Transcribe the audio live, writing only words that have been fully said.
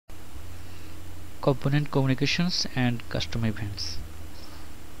Component communications and custom events.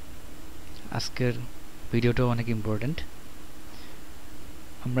 আজকের ভিডিওটা অনেক ইম্পর্টেন্ট।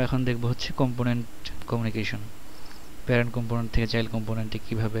 আমরা এখন দেখব হচ্ছে কম্পোনেন্ট কমিউনিকেশন, প্যারেন্ট কম্পোনেন্ট থেকে চাইল্ড কম্পোনেন্টে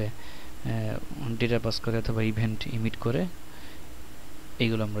কীভাবে ডেটা পাস করে অথবা ইভেন্ট ইমিট করে,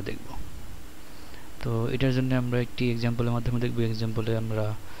 এইগুলো আমরা দেখব। তো এটার জন্য আমরা একটি এক্সাম্পলের মাধ্যমে দেখব। এক্সাম্পলে আমরা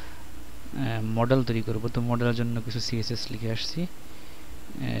মডেল তৈরি করব। তো মডেলের জন্য কিছু সিএসএস লিখে আসছি,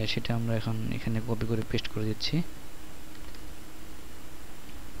 সেটা আমরা এখন এখানে কপি করে পেস্ট করে দিচ্ছি।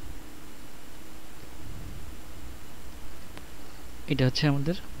 এটা হচ্ছে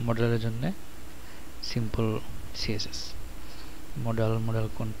আমাদের মডেলের জন্য simple CSS. Model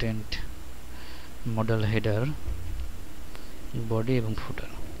content, model header, body এবং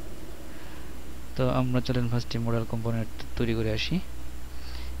ফুটার। তো আমরা চলেন ফার্স্টে মডেল কম্পোনেন্ট তৈরি করে আসি।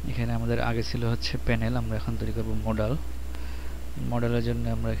 এখানে আমাদের আগে ছিল হচ্ছে প্যানেল, আমরা এখন তৈরি করব মডেল। মডেলের জন্য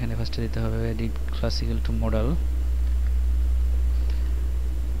আমরা এখানে ফার্স্টে দিতে হবে deep class equal to model,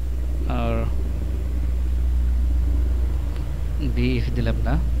 R VF দিলাম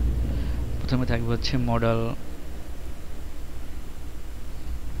না। প্রথমে থাকবে হচ্ছে মডেল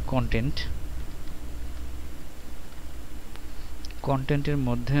কন্টেন্ট। কন্টেন্টের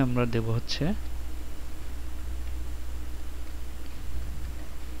মধ্যে আমরা দেব হচ্ছে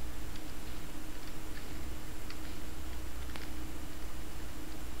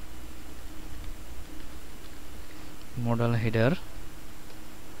মডেল হেডার,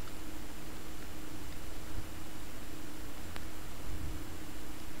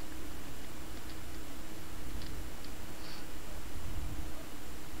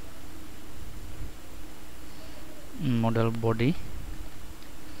 মডেল বডি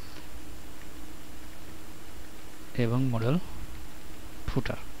এবং মডেল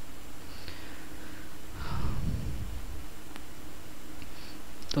ফুটার।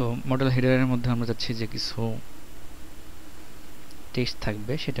 তো মডেল হেডারের মধ্যে আমরা চাচ্ছি যে কিছু টেক্সট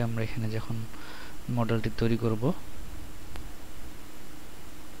থাকবে, সেটা আমরা এখানে যখন মডেলটি তৈরি করব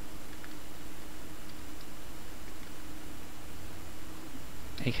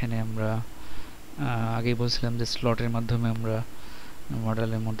এখানে আমরা আগেই বলছিলাম যে স্লটের মাধ্যমে আমরা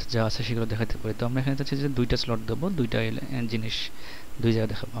মডেলের মধ্যে যা আছে সেগুলো দেখাতে পারি। তো আমরা এখানে চাচ্ছি যে দুইটা স্লট দেবো, দুইটা জিনিস দুই জায়গায়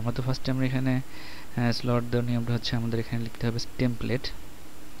দেখাবো। আমরা তো ফার্স্টে আমরা এখানে স্লট দেওয়া নিয়মটা হচ্ছে আমাদের এখানে লিখতে হবে টেমপ্লেট,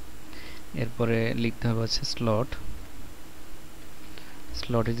 এরপরে লিখতে হবে হচ্ছে স্লট।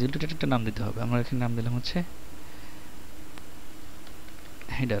 স্লট ইকুয়াল টু একটা নাম দিতে হবে। আমরা এখানে নাম দিলাম হচ্ছে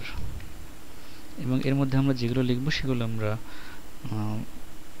হেডার, এবং এর মধ্যে আমরা যেগুলো লিখবো সেগুলো আমরা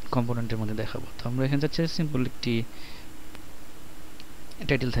কম্পোনেন্টের মধ্যে দেখাবো। তো আমরা এখানে যাচ্ছে সিম্পল একটি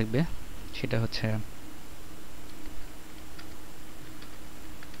টাইটেল থাকবে, সেটা হচ্ছে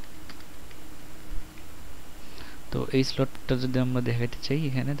তো এই স্লটটা যদি আমরা দেখাতে চাই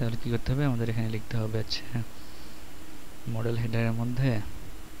এখানে, তাহলে কি করতে হবে, আমাদের এখানে লিখতে হবে হচ্ছে মডেল হেডারের মধ্যে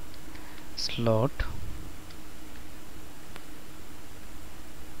স্লট,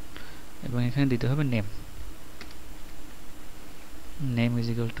 এবং এখানে দিতে হবে name. Name is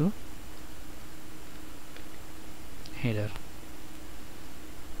equal to header.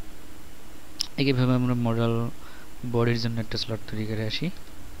 একইভাবে আমরা মডেল বডির জন্য একটা স্লট তৈরি করে আসি।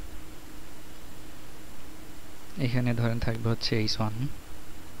 এখানে ধরেন থাকবে হচ্ছে h1,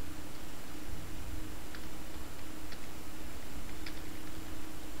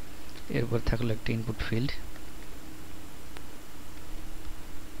 এরপর থাকলো একটা ইনপুট ফিল্ড।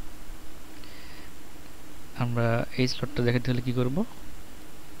 আমরা এই স্লটটা দেখাতে হলে কি করব,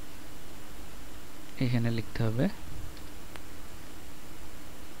 এখানে লিখতে হবে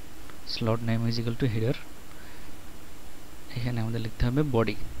slot name is equal to header, এখানে আমাদের লিখতে হবে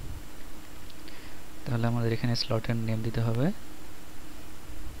বডি। তাহলে আমাদের এখানে স্লটের নেম দিতে হবে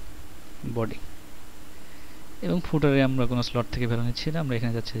বডি, এবং ফুটারে আমরা কোনো স্লট থেকে ভ্যালু নিচ্ছি না। আমরা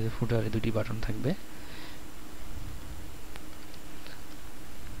এখানে যাচ্ছি যে ফুটারে দুটি বাটন থাকবে।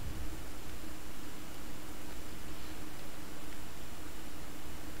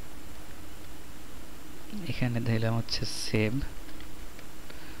 এখানে দিলাম হচ্ছে সেভ,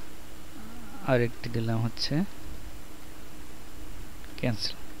 আর একটি দিলাম হচ্ছে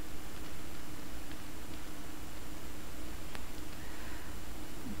ক্যান্সেল।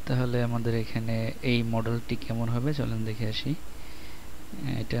 তাহলে আমাদের এখানে এই মডেলটি কেমন হবে চলেন দেখে আসি।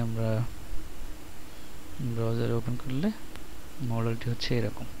 এটা আমরা ব্রাউজারে ওপেন করলে মডেলটি হচ্ছে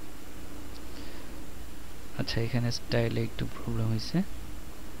এরকম। আচ্ছা, এখানে স্টাইলে একটু প্রবলেম হয়েছে।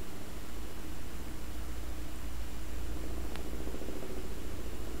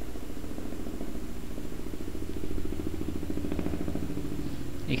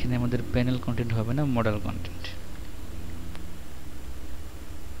 এখানে আমাদের প্যানেল কন্টেন্ট হবে না, মডেল কন্টেন্ট।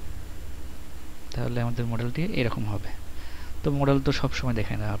 তাহলে আমাদের মডেলটি এরকম হবে। তো মডেল তো সবসময়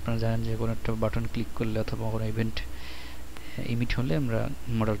দেখায় না, আপনারা জানেন যে কোনো একটা বাটন ক্লিক করলে অথবা কোনো ইভেন্ট ইমিট হলে আমরা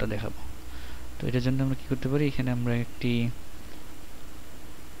মডেলটা দেখাবো। তো এটার জন্য আমরা কি করতে পারি, এখানে আমরা একটি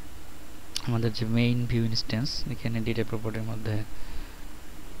আমাদের যে মেইন ভিউ ইনস্ট্যান্স, এখানে ডেটা প্রপার্টির মধ্যে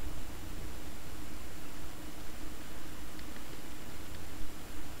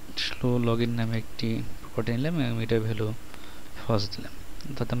স্লো লগইন নামে একটি প্রপার্টি নিলাম এবং এটার ভ্যালু ফলস দিলাম।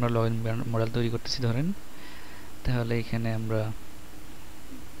 অর্থাৎ আমরা লগইন মডেল তৈরি করতেছি ধরেন, তাহলে এখানে আমরা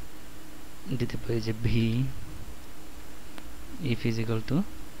দিতে পারি যে V if is equal to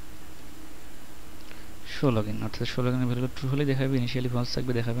show login, অর্থাৎ শো লগইনের ভ্যালু ট্রু হলে দেখাবে, ইনিশিয়ালি ফলস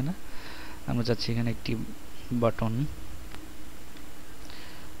থাকবে দেখাবে না। আমরা চাচ্ছি এখানে একটি বাটন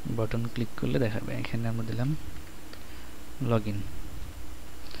ক্লিক করলে দেখাবে, এখানে আমরা দিলাম লগইন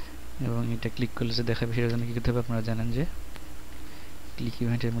এবং এটা ক্লিক করলে যে দেখাবে সেটার জন্য কি করতে হবে আপনারা জানেন যে ক্লিক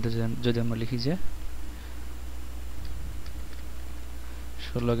ইভেন্টের মধ্যে যদি আমরা লিখি যে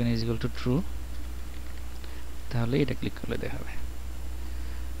show login is equal to true, তাহলে এটা ক্লিক করলে দেখাবে।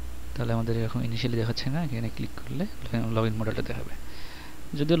 তাহলে আমাদের এখন ইনিশিয়ালি দেখাচ্ছে না, এখানে ক্লিক করলে লগইন মডেলটা দেখাবে।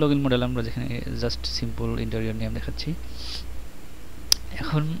 যদিও লগইন মডেল আমরা যেখানে জাস্ট সিম্পল ইন্টারিয়র নেম দেখাচ্ছি।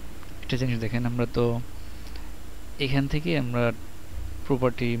 এখন একটা জিনিস দেখেন, আমরা তো এখান থেকে আমরা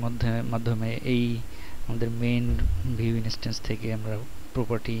প্রপার্টির মাধ্যমে এই আমাদের মেইন ভিউ ইনস্ট্যান্স থেকে আমরা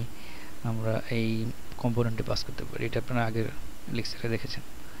প্রপার্টি আমরা এই কম্পোনেন্টে পাস করতে পারি, এটা আপনারা আগের লেকচারে দেখেছেন।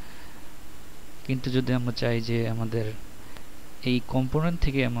 কিন্তু যদি আমরা চাই যে আমাদের এই কম্পোনেন্ট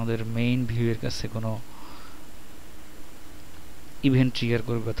থেকে আমাদের মেইন ভিউ এর কাছে কোনো ইভেন্ট ট্রিগার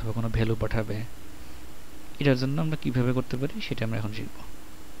করবে অথবা কোনো ভ্যালু পাঠাবে, এটার জন্য আমরা কিভাবে করতে পারি সেটা আমরা এখন শিখব।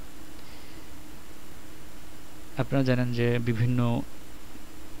 আপনারা জানেন যে বিভিন্ন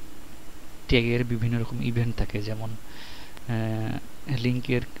ট্যাগের বিভিন্ন রকম ইভেন্ট থাকে, যেমন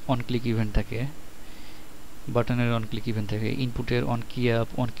লিঙ্কের অন ক্লিক ইভেন্ট থাকে, বাটনের অন ক্লিক ইভেন্ট থাকে, ইনপুটের অন কি আপ,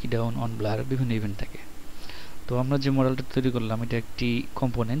 অন কি ডাউন, অন ব্লার, বিভিন্ন ইভেন্ট থাকে। তো আমরা যে মডেলটা তৈরি করলাম এটা একটি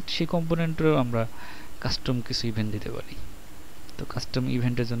কম্পোনেন্ট, সেই কম্পোনেন্টেরও আমরা কাস্টম কিছু ইভেন্ট দিতে পারি। তো কাস্টম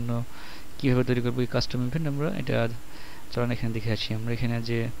ইভেন্টের জন্য কীভাবে তৈরি করবো এই কাস্টম ইভেন্ট, আমরা এটা চলুন এখানে দেখে আসি। আমরা এখানে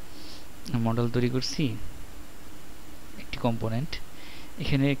যে মডেল তৈরি করছি একটি কম্পোনেন্ট,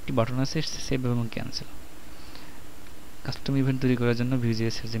 এখানে একটি বাটন আছে সেভ এবং ক্যান্সেল। কাস্টম ইভেন্ট তৈরি করার জন্য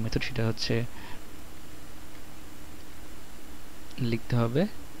Vue.js এর যে মেথড সেটা হচ্ছে লিখতে হবে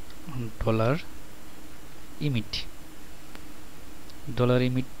 $imit।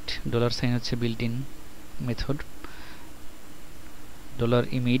 ডলার সাইন হচ্ছে বিল্ট ইন মেথড।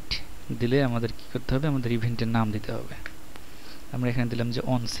 $imit দিলে আমাদের কি করতে হবে, আমাদের ইভেন্টের নাম দিতে হবে। আমরা এখানে দিলাম যে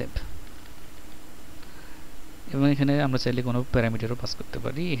অন সেভ, এবং এখানে আমরা চাইলে কোনো প্যারামিটারও পাস করতে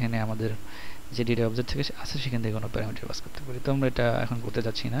পারি। এখানে আমাদের যে ডেটা অবজেক্ট থেকে আছে সেখান থেকে কোনো প্যারামিটার পাস করতে পারি। তো আমরা এটা এখন করতে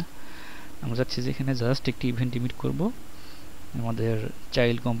যাচ্ছি না, আমরা চাচ্ছি যে এখানে জাস্ট একটি ইভেন্ট ইমিট করব আমাদের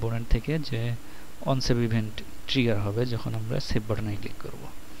চাইল্ড কম্পোনেন্ট থেকে, যে অন সেভ ইভেন্ট ট্রিগার হবে যখন আমরা সেভ বাটনে ক্লিক করব।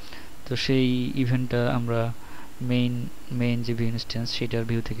 তো সেই ইভেন্টটা আমরা মেইন যে ভিউ ইনস্ট্যান্স সেটার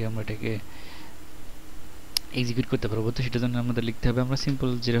ভিউ থেকে আমরা এটাকে এক্সিকিউট করতে পারবো। তো সেটার জন্য আমাদের লিখতে হবে, আমরা সিম্পল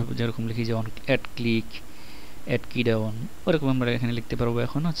যেরকম লিখি যে অ্যাড ক্লিক, অ্যাড কি ডাউন, ওরকম আমরা এখানে লিখতে পারবো।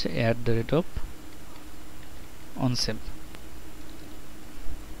 এখন হচ্ছে @onSave,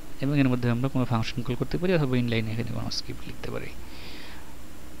 এবং এর মধ্যে আমরা কোনো ফাংশন কল করতে পারি অথবা ইনলাইনে এখানে কোনো স্ক্রিপ্ট লিখতে পারি।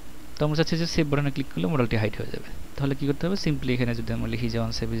 তো আমরা চাচ্ছি যে সেভ বাটনে ক্লিক করলে মডেলটি হাইড হয়ে যাবে। তাহলে কি করতে হবে, সিম্পলি এখানে যদি আমরা লিখি যে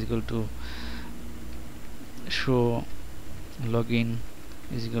onSave is equal to show login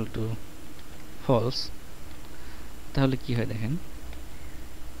is equal to false, তাহলে কি হয় দেখেন,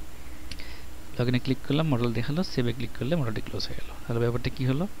 লগইনে ক্লিক করলাম মডেল দেখালো, সেভে ক্লিক করলে মডেলটি ক্লোজ হয়ে গেল। তাহলে ব্যাপারটা কি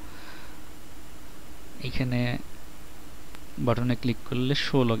হলো, এখানে বাটনে ক্লিক করলে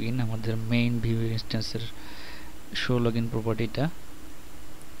শো লগইন, আমাদের main view ইনস্ট্যান্সের show login প্রপার্টিটা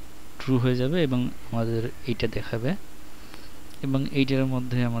true হয়ে যাবে এবং আমাদের এইটা দেখাবে। এবং এইটার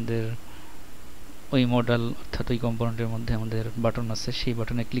মধ্যে আমাদের ওই মডেল অর্থাৎ ওই কম্পোনেন্টের মধ্যে আমাদের বাটন আছে, সেই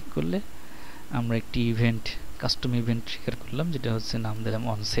বাটনে ক্লিক করলে আমরা একটি ইভেন্ট কাস্টম ইভেন্ট ট্রিগার করলাম, যেটা হচ্ছে নাম দিলাম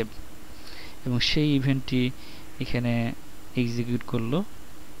অন সেভ, এবং সেই ইভেন্টটি এখানে এক্সিকিউট করলো।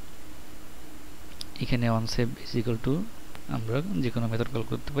 এখানে on save is equal to আমরা যে কোনো মেথড কল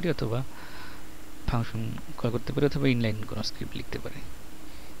করতে পারি অথবা ফাংশন কল করতে পারি অথবা ইনলাইন কোনো স্ক্রিপ্ট লিখতে পারি,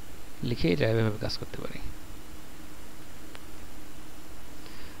 লিখে এটা এভাবে কাজ করতে পারি।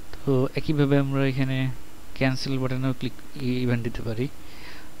 তো একইভাবে আমরা এখানে ক্যান্সেল বাটনেও ক্লিক ইভেন্ট দিতে পারি,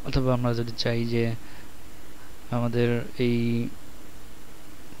 অথবা আমরা যদি চাই যে আমাদের এই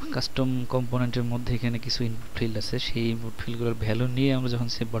কাস্টম কম্পোনেন্টের মধ্যে এখানে কিছু ইনপুট ফিল্ড আছে, সেই ইনপুট ফিল্ডগুলোর ভ্যালু নিয়ে আমরা যখন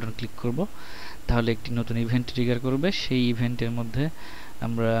সেভ বাটন ক্লিক করব তাহলে একটি নতুন ইভেন্ট ট্রিগার করবে। সেই ইভেন্টের মধ্যে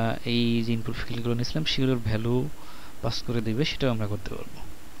আমরা এই যে ইনপুট ফিল্ডগুলো নিয়েছিলাম সেগুলোর ভ্যালু পাস করে দেবে, সেটাও আমরা করতে পারবো।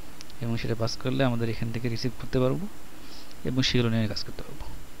 এবং সেটা পাস করলে আমাদের এখান থেকে রিসিভ করতে পারবো এবং সেগুলো নিয়ে কাজ করতে পারবো।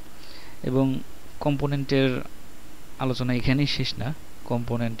 এবং কম্পোনেন্টের আলোচনা এখানেই শেষ না,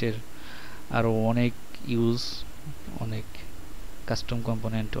 কম্পোনেন্টের আরও অনেক ইউজ, অনেক কাস্টম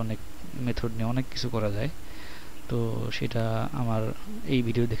কম্পোনেন্ট, অনেক মেথড নিয়ে অনেক কিছু করা যায়। তো সেটা আমার এই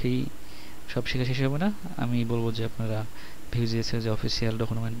ভিডিও দেখেই সব শেখা শেষ হবে না। আমি বলবো যে আপনারা Vue.js এর যে অফিসিয়াল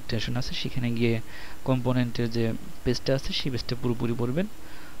ডকুমেন্টেশন আছে সেখানে গিয়ে কম্পোনেন্টের যে পেজটা আছে সেই পেজটা পুরোপুরি পড়বেন,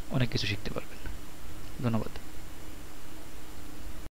 অনেক কিছু শিখতে পারবেন। ধন্যবাদ।